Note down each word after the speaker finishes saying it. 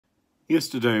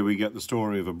Yesterday we get the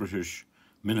story of a British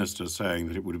minister saying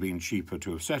that it would have been cheaper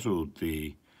to have settled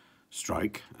the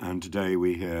strike, and today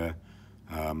we hear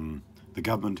the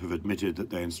government have admitted that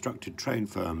they instructed train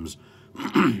firms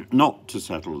not to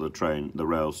settle the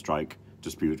rail strike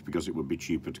dispute because it would be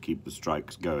cheaper to keep the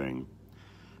strikes going.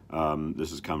 This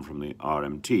has come from the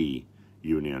RMT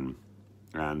union,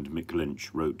 and Mick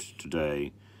Lynch wrote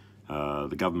today,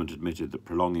 the government admitted that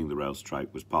prolonging the rail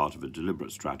strike was part of a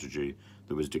deliberate strategy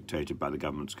that was dictated by the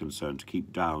government's concern to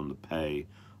keep down the pay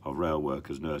of rail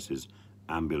workers, nurses,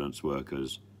 ambulance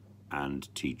workers and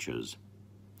teachers.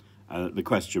 The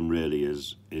question really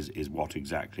is what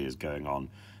exactly is going on.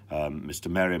 Mr.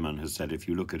 Merriman has said if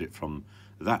you look at it from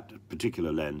that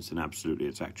particular lens, then absolutely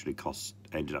it's actually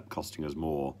ended up costing us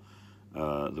more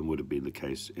than would have been the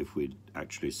case if we'd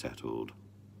actually settled.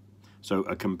 So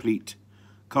a complete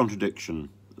contradiction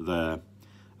there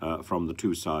from the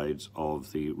two sides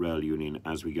of the rail union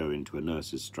as we go into a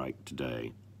nurses' strike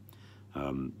today.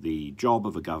 The job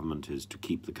of a government is to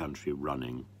keep the country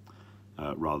running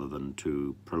rather than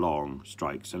to prolong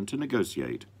strikes and to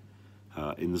negotiate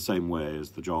in the same way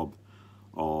as the job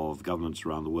of governments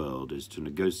around the world is to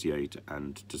negotiate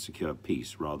and to secure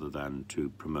peace rather than to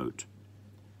promote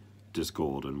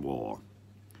discord and war.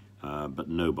 But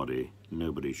nobody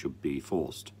should be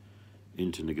forced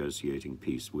into negotiating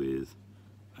peace with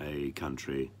a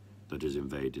country that has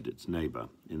invaded its neighbour.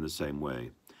 In the same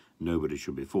way, nobody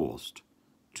should be forced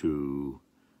to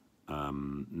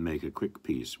make a quick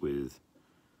peace with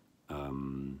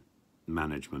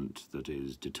management that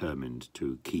is determined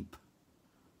to keep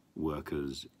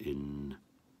workers in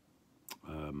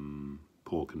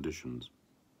poor conditions.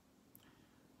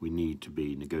 We need to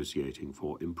be negotiating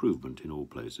for improvement in all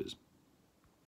places.